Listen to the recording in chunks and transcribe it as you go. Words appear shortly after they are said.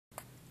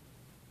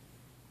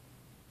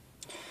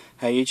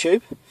Hey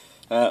YouTube,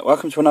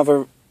 welcome to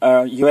another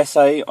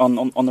USA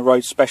on the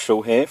road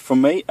special here from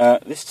me.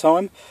 This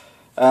time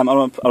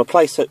on a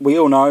place that we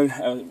all know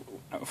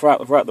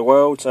throughout the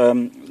world,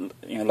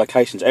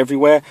 locations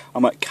everywhere.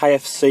 I'm at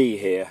KFC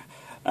here.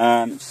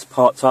 It's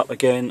parked up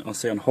again, I'll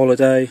see on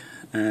holiday.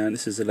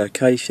 This is the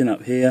location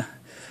up here.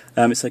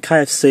 It's a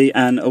KFC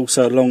and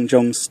also a Long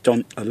John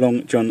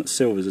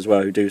Silver's as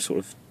well, who do sort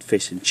of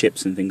fish and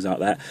chips and things like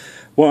that.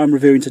 What I'm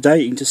reviewing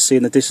today, you can just see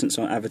in the distance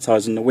on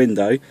advertising the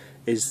window,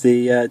 is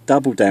the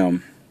Double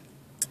Down.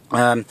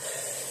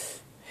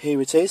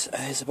 Here it is.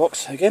 Here's the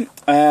box again.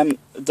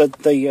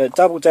 The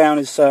Double Down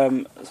is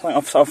something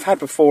I've had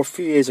before a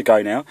few years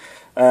ago now,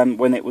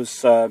 when it was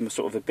sort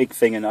of a big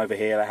thing and over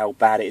here how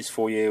bad it is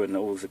for you and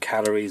all the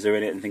calories are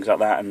in it and things like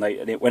that. And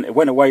it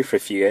went away for a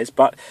few years,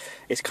 but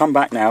it's come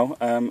back now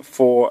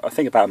for I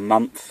think about a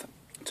month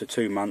to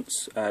 2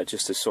 months,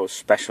 just as sort of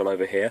special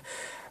over here.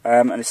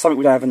 And it's something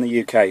we don't have in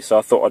the UK, so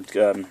I thought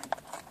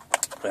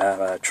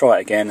I'd try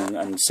it again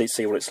and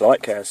see what it's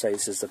like. So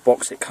this is the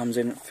box it comes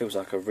in. It feels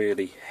like a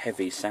really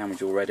heavy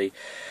sandwich already.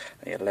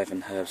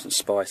 11 herbs and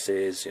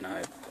spices, you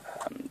know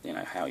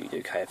how you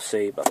do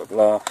KFC, blah blah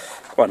blah.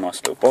 Quite a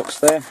nice little box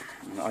there.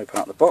 I'm going to open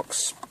up the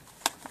box.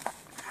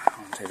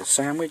 Onto the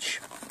sandwich.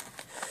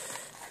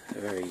 A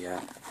very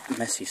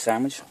messy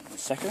sandwich. In a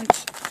second.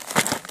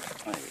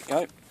 There we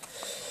go.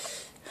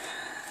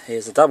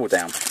 Here's the Double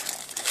Down.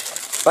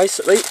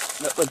 Basically,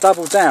 the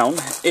Double Down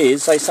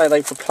is, they say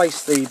they've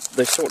replaced the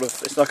sort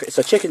of, it's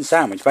a chicken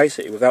sandwich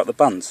basically without the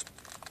buns,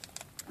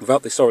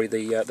 without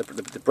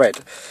the bread.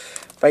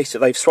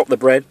 Basically, they've swapped the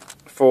bread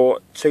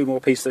for 2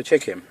 more pieces of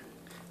chicken.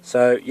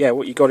 So yeah,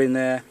 what you got in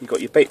there, you've got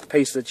your baked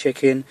piece of the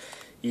chicken,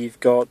 you've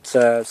got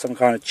some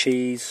kind of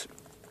cheese,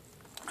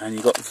 and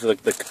you've got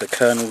the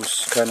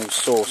Colonel's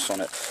sauce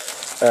on it.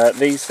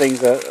 These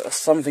things are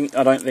something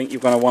I don't think you're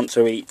going to want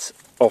to eat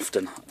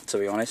often, to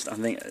be honest. I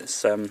think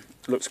it's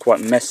looks quite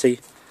messy.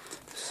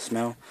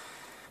 Smells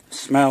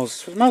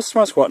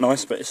quite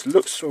nice, but it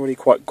looks already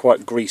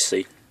quite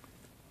greasy.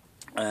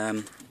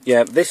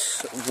 Yeah,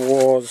 this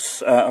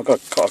was I've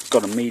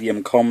got a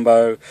medium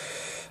combo.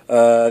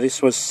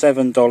 This was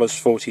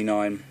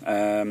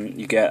 $7.49.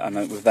 You get, and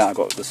with that I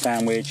got the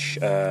sandwich,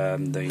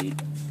 the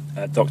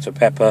Dr.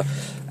 Pepper,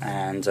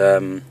 and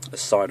a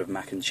side of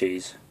mac and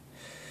cheese.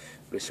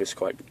 This is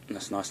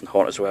that's nice and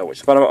hot as well,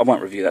 but I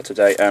won't review that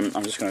today.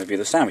 I'm just going to review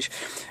the sandwich.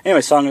 Anyway,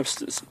 so I'm going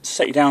to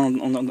set you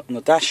down on the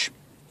dash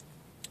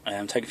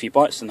and take a few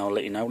bites, and I'll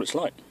let you know what it's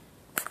like.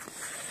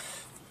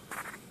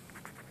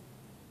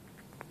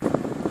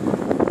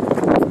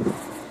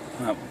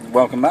 Well,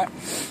 welcome back.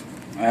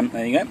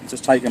 There you go.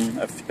 Just taken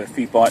a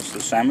few bites of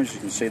the sandwich, as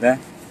you can see there.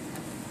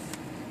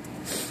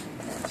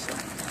 So,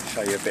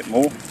 show you a bit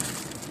more. Look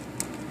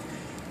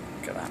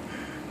at that.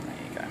 There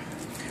you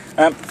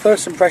go.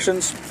 First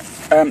impressions.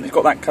 It's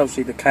got that,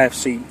 obviously, the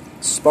KFC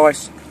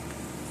spice,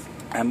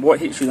 and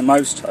what hits you the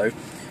most though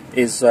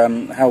is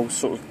how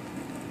sort of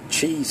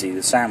cheesy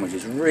the sandwich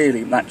is.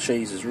 Really, that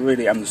cheese is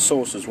really, and the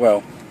sauce as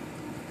well.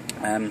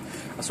 I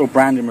saw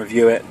Brandon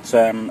review it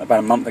about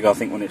a month ago, I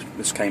think, when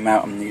this came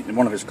out, and in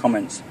one of his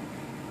comments,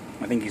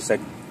 I think he said,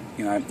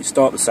 you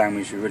start the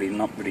sandwich, you're really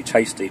not really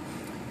tasty.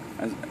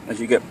 As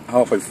you get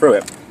halfway through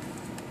it,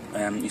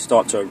 you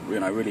start to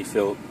really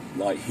feel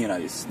like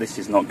this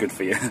is not good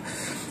for you.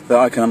 But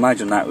I can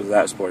imagine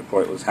that's probably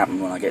what was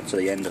happening when I get to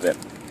the end of it.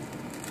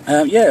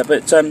 Yeah,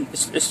 but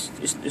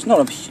it's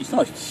not a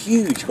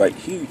huge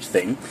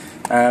thing.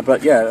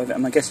 But yeah,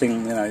 I'm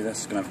guessing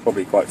that's going to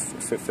probably quite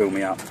fill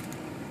me up.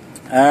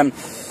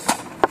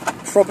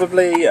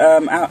 Probably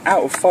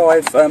out of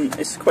 5,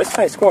 it's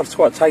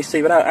quite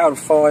tasty. But out of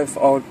 5,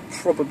 I would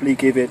probably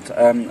give it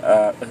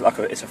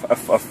it's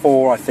a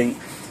 4, I think.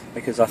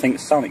 Because I think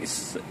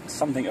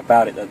something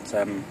about it that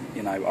I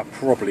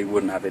probably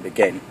wouldn't have it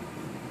again.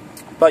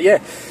 But yeah,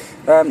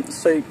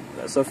 so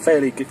it's a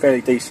fairly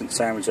decent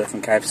sandwich there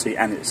from KFC,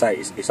 and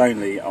it's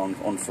only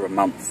on for a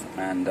month,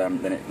 and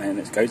then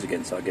it goes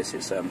again. So I guess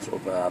it's sort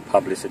of a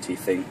publicity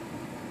thing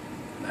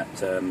that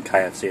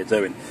KFC are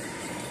doing.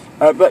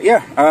 But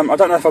yeah, I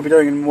don't know if I'll be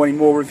doing any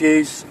more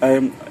reviews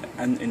and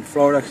in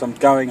Florida, because I'm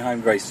going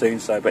home very soon.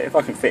 So, but if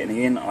I can fit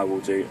any in, I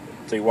will do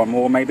one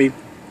more maybe.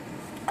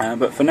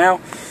 But for now,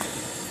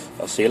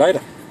 I'll see you later.